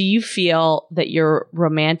 Do you feel that your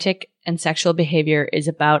romantic and sexual behavior is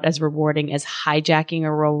about as rewarding as hijacking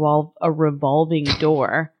a revolving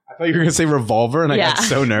door? I thought you were going to say revolver, and I got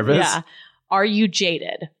so nervous. Yeah. Are you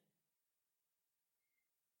jaded?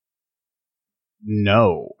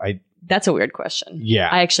 No. That's a weird question. Yeah.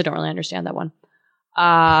 I actually don't really understand that one.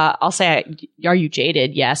 I'll say, are you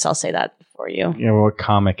jaded? Yes, I'll say that for you. Yeah, well, what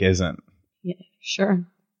comic isn't? Yeah, sure.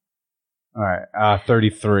 All right,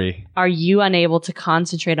 33. Are you unable to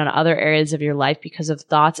concentrate on other areas of your life because of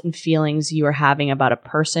thoughts and feelings you are having about a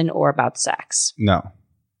person or about sex? No.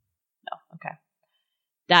 No. Okay.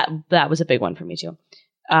 That was a big one for me too.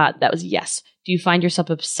 That was yes. Do you find yourself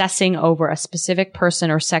obsessing over a specific person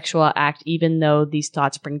or sexual act, even though these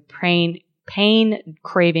thoughts bring pain,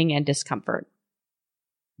 craving, and discomfort?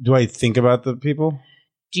 Do I think about the people?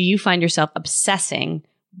 Do you find yourself obsessing?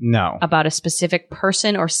 No. About a specific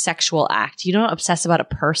person or sexual act? You don't obsess about a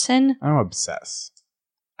person? I don't obsess.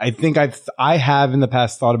 I think I have in the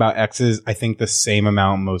past thought about exes, I think the same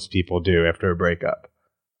amount most people do after a breakup.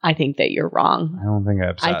 I think that you're wrong. I don't think I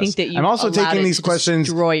obsess. I think that I'm also taking these questions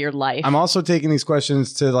destroy your life. I'm also taking these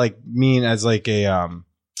questions to like mean as like a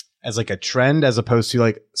trend as opposed to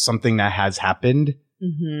like something that has happened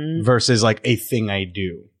versus like a thing I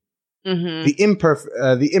do. Mm-hmm.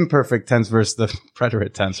 The imperfect tense versus the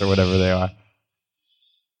preterite tense or whatever they are.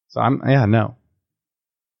 So no.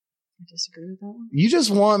 I disagree with that one. You just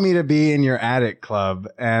want me to be in your addict club,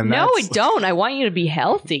 and no, I don't. I want you to be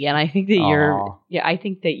healthy, and I think that I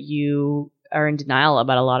think that you are in denial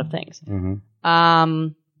about a lot of things. Mm-hmm.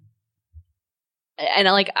 And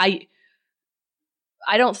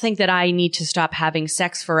I don't think that I need to stop having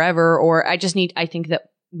sex forever, or I think that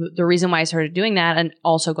the reason why I started doing that and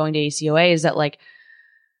also going to ACOA is that like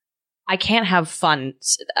I can't have fun.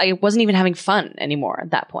 I wasn't even having fun anymore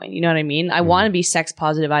at that point. You know what I mean? I want to be sex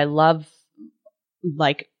positive. I love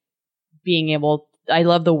like I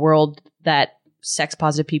love the world that sex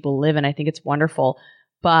positive people live in. I think it's wonderful,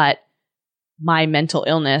 but my mental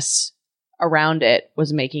illness around it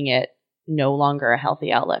was making it no longer a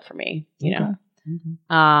healthy outlet for me, you know?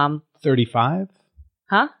 Mm-hmm. 35?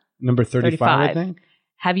 Huh? Number 35, I think.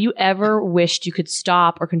 Have you ever wished you could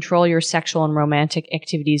stop or control your sexual and romantic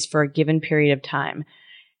activities for a given period of time?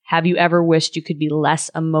 Have you ever wished you could be less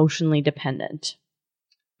emotionally dependent?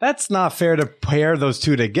 That's not fair to pair those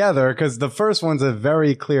two together because the first one's a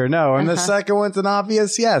very clear no and the second one's an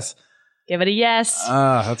obvious yes. Give it a yes.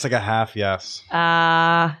 That's like a half yes.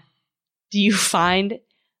 Do you find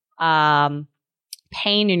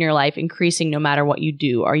pain in your life increasing no matter what you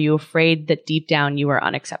do? Are you afraid that deep down you are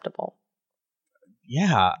unacceptable?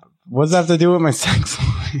 Yeah. What does that have to do with my sex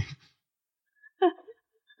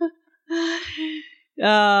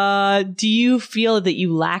life? Do you feel that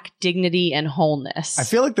you lack dignity and wholeness? I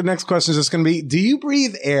feel like the next question is just going to be, do you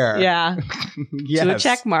breathe air? Yeah. Yes. To a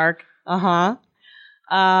check mark. Uh-huh.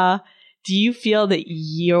 Do you feel that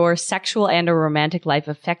your sexual and or romantic life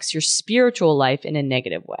affects your spiritual life in a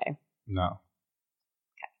negative way? No.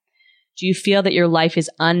 Do you feel that your life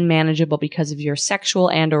is unmanageable because of your sexual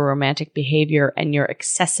and or romantic behavior and your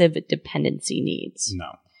excessive dependency needs?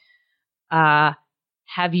 No.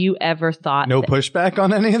 Have you ever thought... No pushback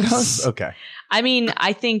on any of those? Okay. I mean,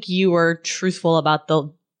 I think you were truthful about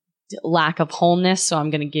the lack of wholeness, so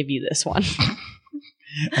I'm going to give you this one.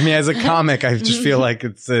 I mean, as a comic, I just feel like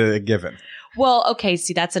it's a given. Well, okay.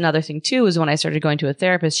 See, that's another thing too, is when I started going to a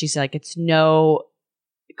therapist, she's like, it's no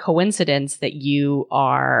coincidence that you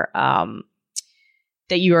are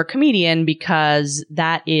a comedian because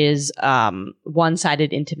that is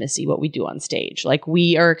one-sided intimacy, what we do on stage. Like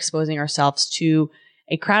we are exposing ourselves to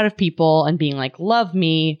a crowd of people and being like, love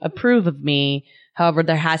me, approve of me. However,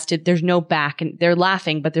 there's no back and they're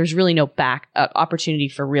laughing, but there's really no back opportunity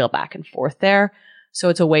for real back and forth there. So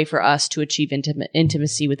it's a way for us to achieve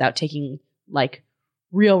intimacy without taking like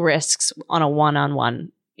real risks on a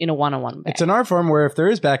one-on-one in a one-on-one way. It's an art form where if there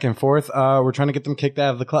is back and forth, we're trying to get them kicked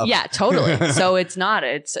out of the club. Yeah, totally. So it's not.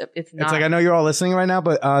 It's not. It's like, I know you're all listening right now,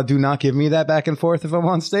 but do not give me that back and forth if I'm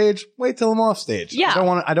on stage. Wait till I'm off stage. Yeah.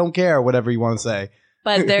 I don't care whatever you want to say.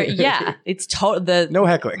 But it's no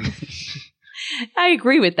heckling. I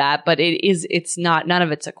agree with that, but it's not, none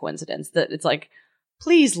of it's a coincidence. That it's like,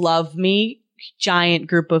 please love me, giant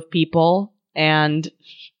group of people, and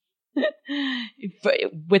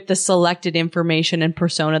with the selected information and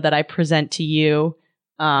persona that I present to you.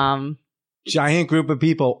 Giant group of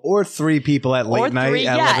people, or 3 people at late night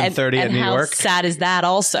at 11:30 in New York. How sad is that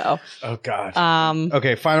also? Oh, God.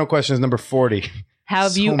 Okay, final question is number 40.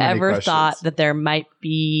 Have you ever thought that there might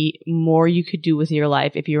be more you could do with your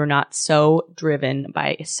life if you were not so driven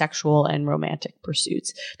by sexual and romantic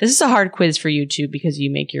pursuits? This is a hard quiz for you too, because you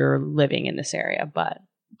make your living in this area, but.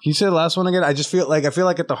 Can you say the last one again? I feel like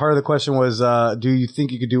at the heart of the question was, do you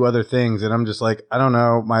think you could do other things? And I'm just like, I don't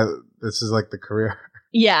know. This is like the career.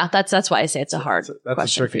 Yeah, that's why I say it's a hard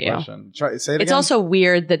question for you. Question. Say it again. It's also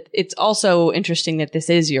weird that it's also interesting that this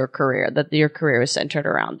is your career, that your career is centered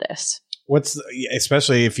around this.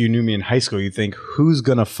 Especially if you knew me in high school, you think, who's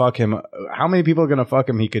gonna fuck him? How many people are gonna fuck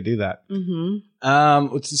him? He could do that.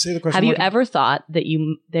 Mm-hmm. Let's say the question. Have you ever thought that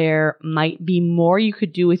there might be more you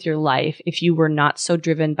could do with your life if you were not so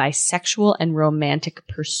driven by sexual and romantic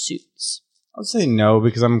pursuits? I would say no,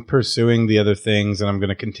 because I'm pursuing the other things, and I'm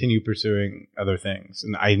gonna continue pursuing other things,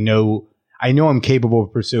 and I know I'm capable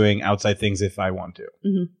of pursuing outside things if I want to.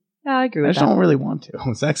 Mm-hmm. Yeah, I agree with that. I just don't really want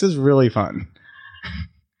to. Sex is really fun.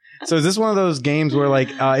 So is this one of those games where, like,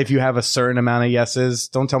 if you have a certain amount of yeses,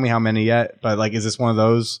 don't tell me how many yet, but, like, is this one of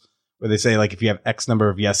those where they say, like, if you have X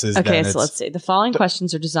number of yeses, okay, then so let's see. The following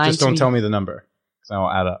questions are designed just don't tell me the number, because I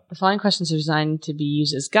will add up. The following questions are designed to be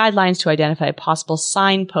used as guidelines to identify possible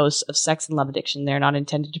signposts of sex and love addiction. They're not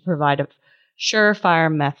intended to provide a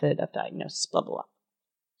surefire method of diagnosis, blah, blah,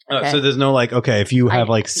 blah. Okay. So there's no, like, okay, if you have,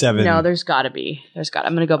 like, 7. No, there's got to be.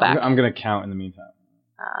 I'm going to go back. I'm going to count in the meantime.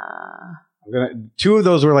 2 of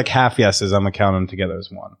those were like half yeses. I'm gonna count them together as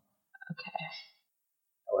one. Okay.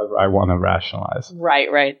 However, I want to rationalize.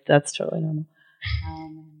 Right. That's totally normal.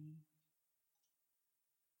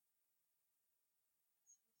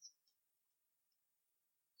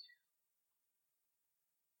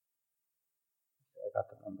 I got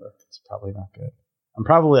the number. It's probably not good. I'm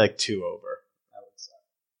probably like 2 over. That would suck.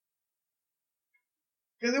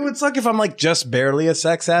 Because it would suck if I'm like just barely a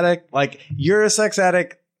sex addict. Like, you're a sex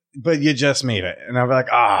addict, but you just made it. And I'll be like,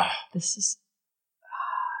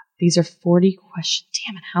 these are 40 questions.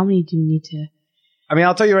 Damn it. How many do you need to? I mean,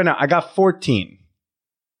 I'll tell you right now, I got 14.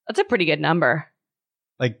 That's a pretty good number.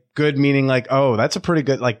 Like, good meaning like, oh, that's a pretty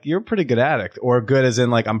good, like, you're a pretty good addict. Or good as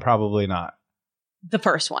in like, I'm probably not. The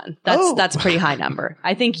first one. That's a pretty high number.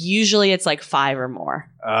 I think usually it's like 5 or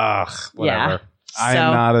more. Ugh, whatever. Yeah. I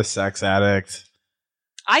am not a sex addict.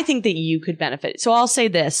 I think that you could benefit. So I'll say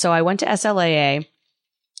this. So I went to SLAA.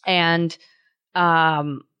 And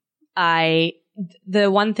the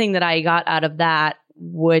one thing that I got out of that,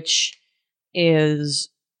 which has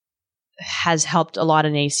helped a lot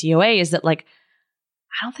in ACOA, is that, like,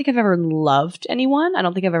 I don't think I've ever loved anyone. I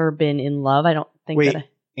don't think I've ever been in love. I don't think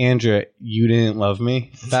Andrea, you didn't love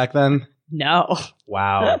me back then? No.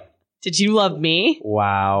 Wow. Did you love me?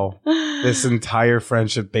 Wow. This entire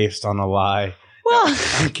friendship based on a lie. Well, no,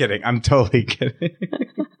 I'm kidding. I'm totally kidding.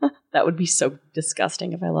 That would be so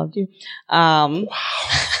disgusting if I loved you. Wow.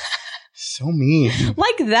 So mean.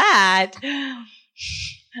 Like that.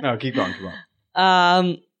 No, keep going.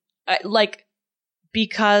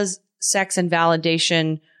 Because sex and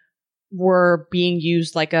validation were being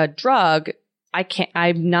used like a drug, I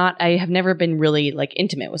have never been really, like,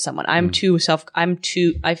 intimate with someone. I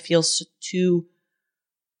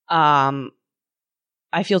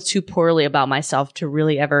feel too poorly about myself to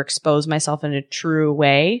really ever expose myself in a true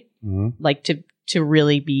way. Mm-hmm. Like to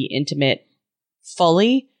really be intimate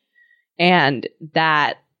fully. And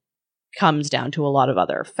that comes down to a lot of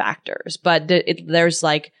other factors. But there's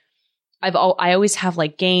like, I always have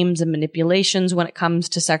like games and manipulations when it comes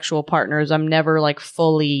to sexual partners. I'm never like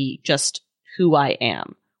fully just who I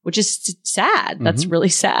am, which is sad. Mm-hmm. That's really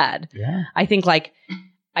sad. Yeah. I think,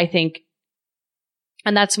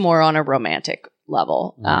 and that's more on a romantic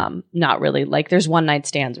level. Not really like there's one night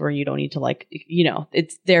stands where you don't need to, like,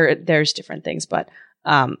 it's there's different things, but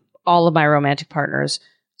all of my romantic partners,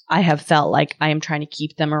 I have felt like I am trying to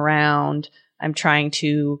keep them around. I'm trying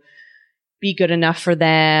to be good enough for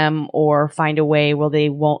them or find a way where they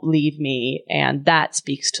won't leave me. And that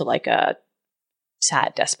speaks to like a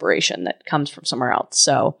sad desperation that comes from somewhere else.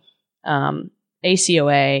 So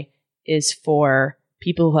ACOA is for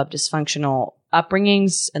people who have dysfunctional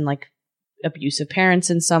upbringings and like abusive parents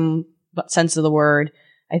in some sense of the word.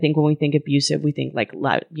 I think when we think abusive, we think like,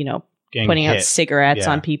 you know, Getting putting out hit. cigarettes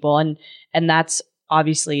Yeah. on people. And that's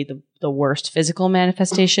obviously the worst physical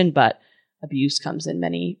manifestation, but abuse comes in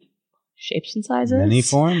many shapes and sizes. Many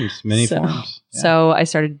forms. Yeah. So I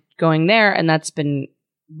started going there, and that's been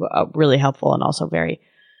really helpful and also very,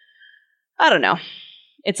 I don't know.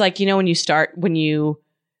 It's like, you know, when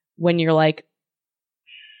you're like,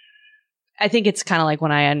 I think it's kind of like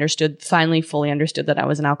when I finally fully understood that I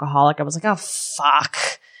was an alcoholic. I was like, oh, fuck.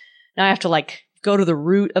 Now I have to like go to the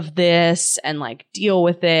root of this and like deal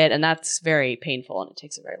with it. And that's very painful and it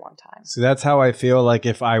takes a very long time. So that's how I feel like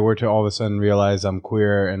if I were to all of a sudden realize I'm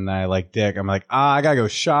queer and I like dick, I'm like, I gotta go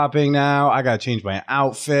shopping now. I gotta change my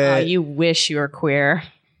outfit. You wish you were queer.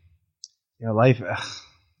 You know, life,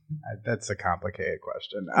 that's a complicated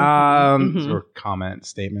question. Or comment,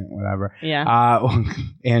 statement, whatever. Yeah.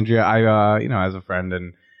 Andrea, I, you know, as a friend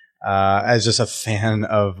and as just a fan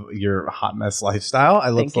of your hot mess lifestyle, I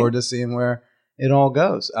look forward to seeing where it all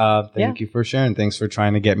goes. Thank you for sharing. Thanks for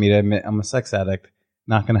trying to get me to admit I'm a sex addict.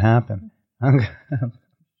 Not going to happen.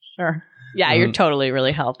 Sure. Yeah, you're totally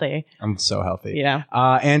really healthy. I'm so healthy. Yeah.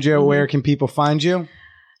 Andrea, where can people find you?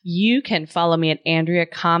 You can follow me at Andrea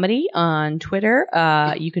Comedy on Twitter.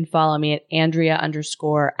 You can follow me at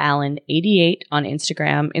Andrea_Allan88 on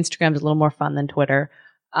Instagram. Instagram's a little more fun than Twitter.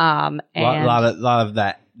 And A lot of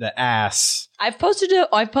that, the ass. I've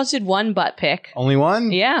posted one butt pic. Only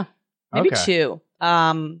one? Yeah. Maybe Okay. two.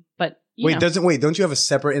 But you know. Don't you have a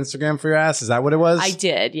separate Instagram for your ass? Is that what it was? I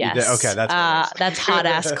did, yes. You did? Okay, that's that's hot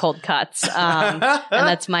ass cold cuts. And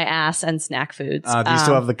that's my ass and snack foods. Do you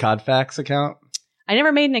still have the Codfax account? I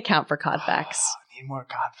never made an account for Codfax. Need more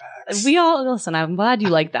Codfax. We all listen. I'm glad you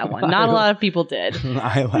liked that one. Not a lot of people did.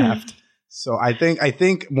 I laughed. So I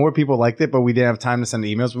think more people liked it, but we didn't have time to send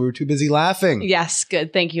emails. We were too busy laughing. Yes,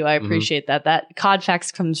 good. Thank you. I appreciate that. That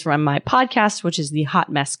Codfax comes from my podcast, which is the Hot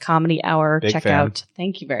Mess Comedy Hour. Big Check fan. out.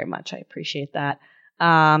 Thank you very much. I appreciate that.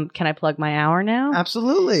 Can I plug my hour now?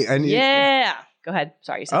 Absolutely. And Yeah. Go ahead.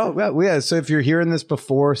 Sorry. You said something. well, yeah. So if you're hearing this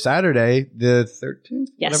before Saturday, the 13th?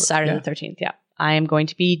 Yes, Saturday the 13th. Yeah. I am going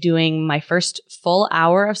to be doing my first full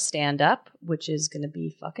hour of stand-up, which is going to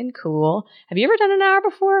be fucking cool. Have you ever done an hour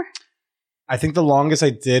before? I think the longest I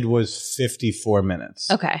did was 54 minutes.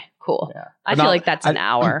 Okay, cool. Yeah. I feel like that's an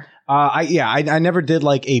hour. I never did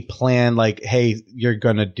like a plan like, hey, you're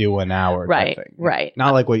going to do an hour. Right, type thing. right.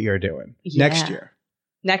 Not like what you're doing. Yeah. Next year.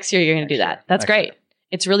 Next year, you're going to do that. That's great. Year.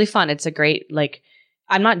 It's really fun. It's a great, like,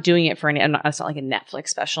 I'm not doing it for it's not like a Netflix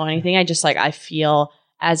special or anything. I just like, I feel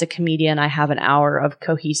as a comedian, I have an hour of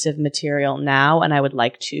cohesive material now, and I would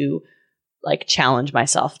like to like challenge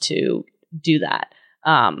myself to do that.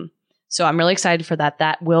 So I'm really excited for that.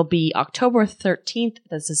 That will be October 13th.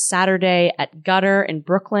 That's a Saturday at Gutter in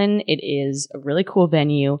Brooklyn. It is a really cool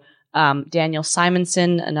venue. Daniel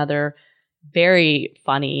Simonson, another very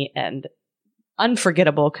funny and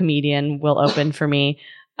unforgettable comedian, will open for me.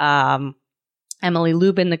 Emily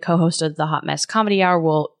Lubin, the co-host of the Hot Mess Comedy Hour,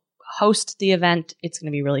 will host the event. It's going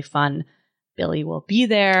to be really fun. Billy will be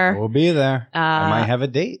there. We'll be there. I might have a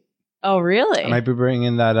date. Oh, really? I might be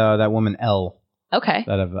bringing that woman Elle. Okay.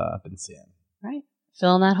 That I've been seeing. Right.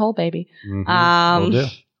 Fill in that hole, baby. Mm-hmm. Will do.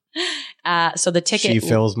 So the ticket. She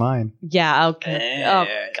fills mine. Yeah. Okay. Oh,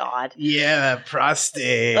 God. Yeah,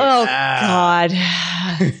 prostate. Oh, God.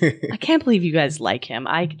 I can't believe you guys like him.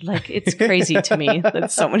 It's crazy to me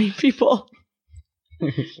that so many people,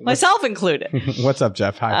 myself included. What's up,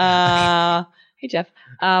 Jeff? Hi. Hey, Jeff.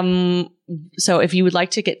 So if you would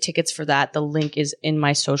like to get tickets for that, the link is in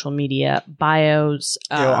my social media bios.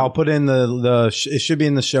 I'll put in it should be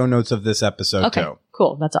in the show notes of this episode too.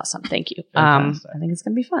 Cool. That's awesome. Thank you. Fantastic. I think it's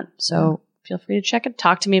going to be fun. So feel free to check it.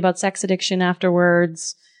 Talk to me about sex addiction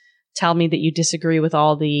afterwards. Tell me that you disagree with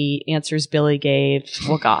all the answers Billy gave.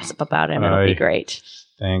 We'll gossip about him. It'll be great.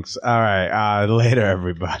 Thanks. All right. Later,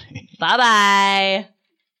 everybody. Bye-bye.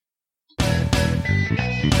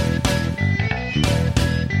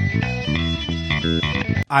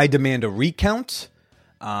 I demand a recount.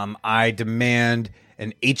 I demand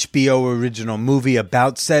an HBO original movie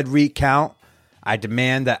about said recount. I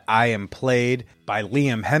demand that I am played by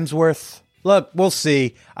Liam Hemsworth. Look, we'll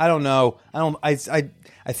see. I don't know. I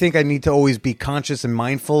think I need to always be conscious and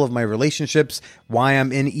mindful of my relationships, why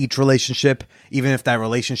I'm in each relationship, even if that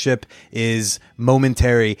relationship is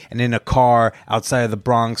momentary and in a car outside of the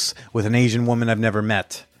Bronx with an Asian woman I've never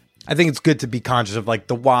met. I think it's good to be conscious of like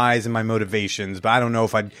the whys and my motivations, but I don't know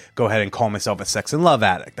if I'd go ahead and call myself a sex and love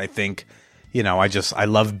addict. I think, I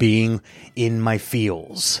love being in my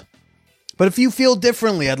feels. But if you feel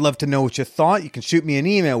differently, I'd love to know what you thought. You can shoot me an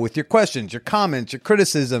email with your questions, your comments, your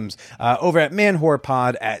criticisms over at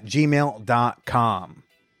manwhorepod@gmail.com.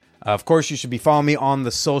 Of course, you should be following me on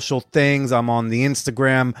the social things. I'm on the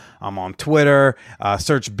Instagram. I'm on Twitter.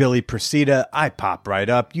 Search Billy Procida. I pop right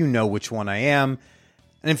up. You know which one I am.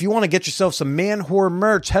 And if you want to get yourself some Man Whore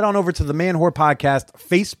merch, head on over to the Man Whore Podcast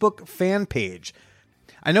Facebook fan page.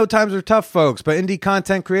 I know times are tough, folks, but indie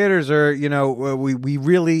content creators are, we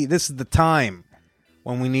really, this is the time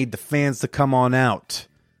when we need the fans to come on out.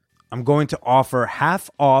 I'm going to offer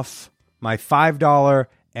half off my $5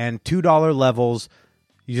 and $2 levels.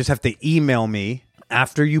 You just have to email me.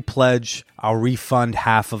 After you pledge, I'll refund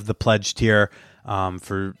half of the pledge tier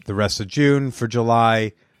for the rest of June, for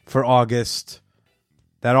July, for August.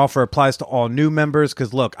 That offer applies to all new members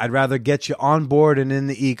because, look, I'd rather get you on board and in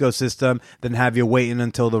the ecosystem than have you waiting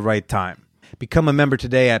until the right time. Become a member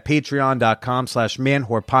today at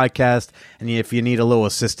patreon.com/manwhorepodcast. And if you need a little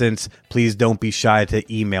assistance, please don't be shy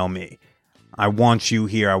to email me. I want you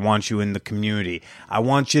here. I want you in the community. I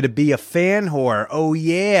want you to be a fan whore. Oh,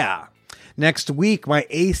 yeah. Next week, my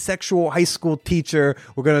asexual high school teacher,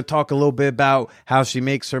 we're going to talk a little bit about how she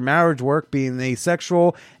makes her marriage work being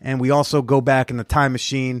asexual. And we also go back in the time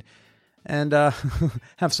machine and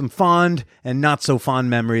have some fond and not so fond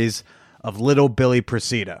memories of little Billy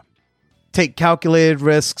Procida. Take calculated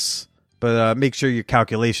risks, but make sure your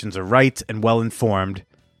calculations are right and well informed.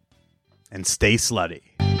 And stay slutty.